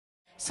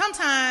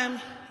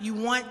Sometimes you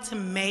want to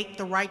make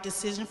the right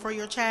decision for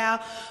your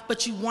child,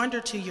 but you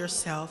wonder to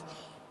yourself,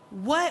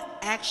 what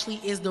actually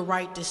is the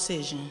right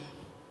decision?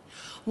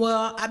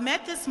 Well, I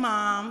met this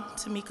mom,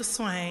 Tameika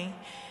Swain,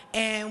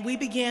 and we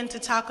began to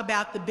talk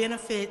about the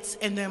benefits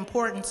and the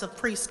importance of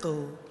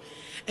preschool.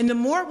 And the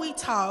more we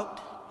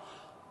talked,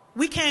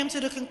 we came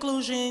to the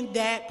conclusion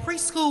that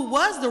preschool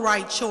was the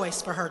right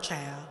choice for her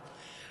child.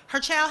 Her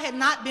child had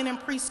not been in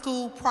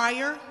preschool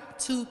prior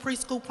to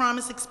Preschool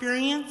Promise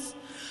experience,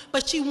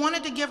 but she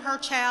wanted to give her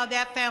child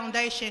that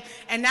foundation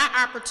and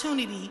that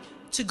opportunity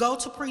to go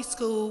to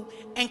preschool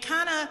and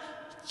kind of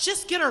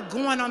just get her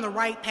going on the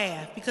right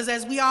path. Because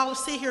as we all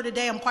sit here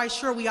today, I'm quite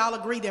sure we all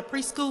agree that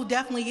preschool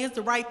definitely is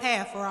the right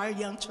path for our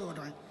young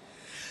children.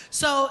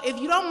 So if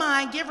you don't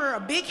mind, give her a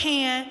big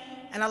hand,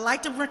 and I'd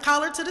like to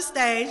call her to the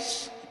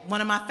stage. One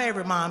of my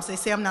favorite moms. They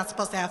say I'm not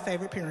supposed to have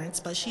favorite parents,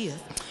 but she is.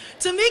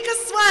 Tameika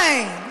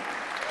Swain.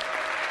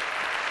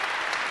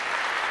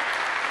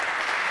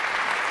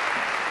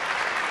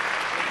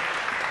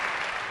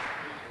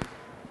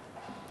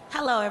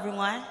 Hello,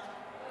 everyone.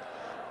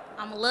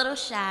 I'm a little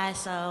shy,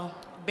 so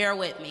bear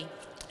with me.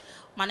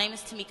 My name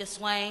is Tameika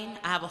Swain.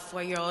 I have a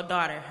 4-year-old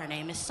daughter. Her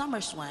name is Summer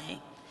Swain.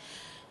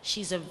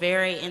 She's a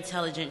very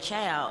intelligent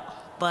child,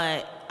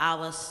 but I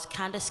was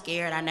kind of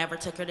scared. I never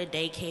took her to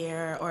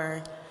daycare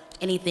or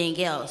anything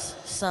else.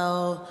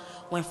 So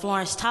when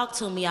Florence talked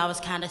to me, I was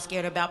kind of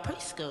scared about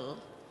preschool.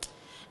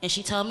 And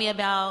she told me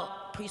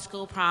about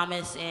Preschool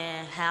Promise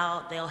and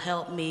how they'll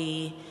help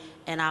me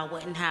and I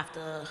wouldn't have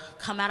to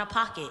come out of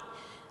pocket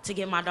to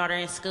get my daughter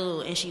in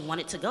school, and she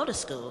wanted to go to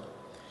school.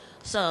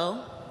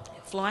 So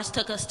Florence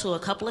took us to a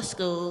couple of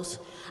schools.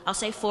 I'll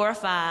say 4 or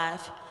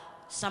 5.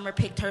 Summer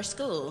picked her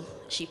school.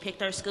 She picked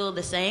her school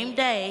the same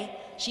day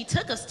she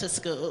took us to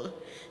school.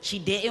 She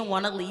didn't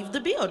want to leave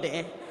the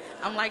building.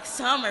 I'm like,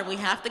 Summer, we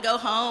have to go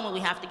home and we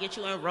have to get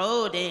you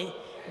enrolled and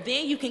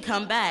then you can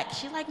come back.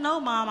 She's like, no,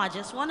 Mom, I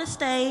just want to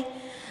stay.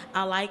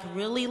 I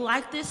really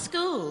like this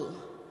school.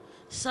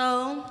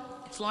 So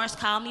Florence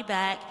called me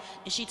back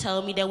and she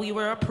told me that we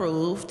were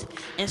approved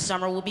and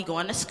Summer will be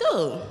going to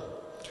school.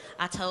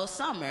 I told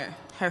Summer,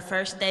 her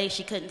first day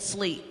she couldn't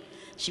sleep.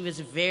 She was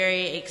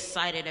very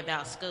excited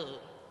about school.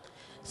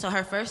 So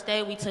her first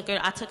day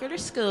I took her to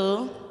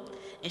school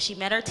and she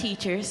met her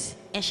teachers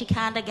and she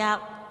kind of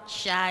got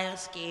shy and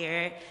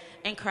scared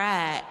and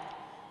cried.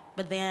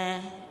 But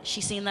then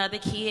she seen the other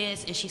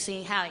kids and she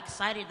seen how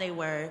excited they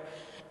were.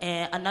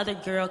 And another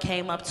girl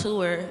came up to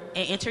her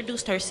and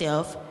introduced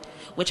herself,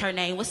 which her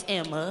name was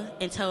Emma,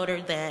 and told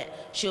her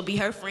that she'll be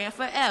her friend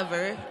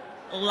forever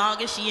as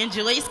long as she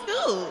enjoys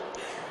school.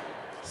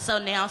 So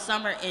now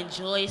Summer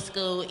enjoys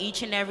school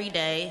each and every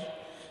day.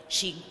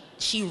 She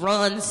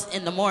runs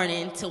in the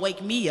morning to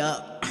wake me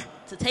up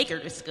to take her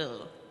to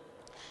school.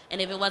 And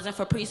if it wasn't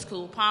for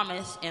Preschool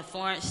Promise and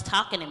Florence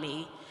talking to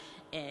me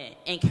and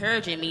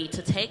encouraging me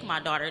to take my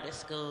daughter to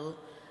school,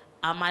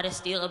 I might have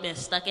still been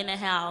stuck in the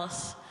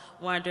house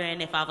wondering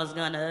if I was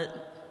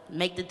gonna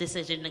make the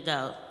decision to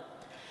go.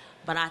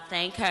 But I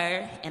thank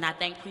her and I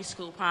thank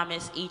Preschool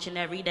Promise each and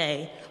every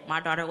day. My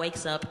daughter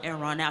wakes up and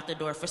runs out the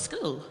door for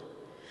school.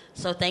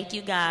 So thank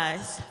you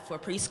guys for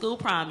Preschool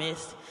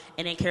Promise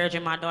and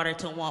encouraging my daughter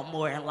to want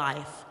more in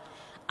life.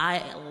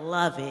 I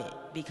love it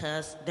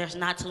because there's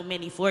not too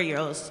many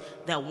 4-year-olds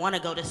that want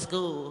to go to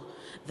school,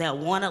 that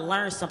want to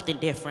learn something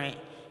different.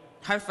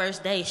 Her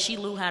first day, she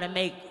knew how to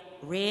make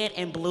red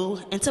and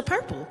blue into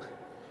purple.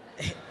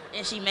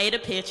 And she made a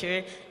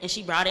picture and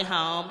she brought it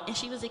home and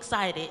she was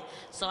excited.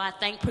 So I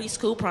thank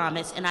Preschool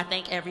Promise and I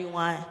thank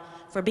everyone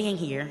for being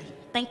here.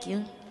 Thank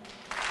you.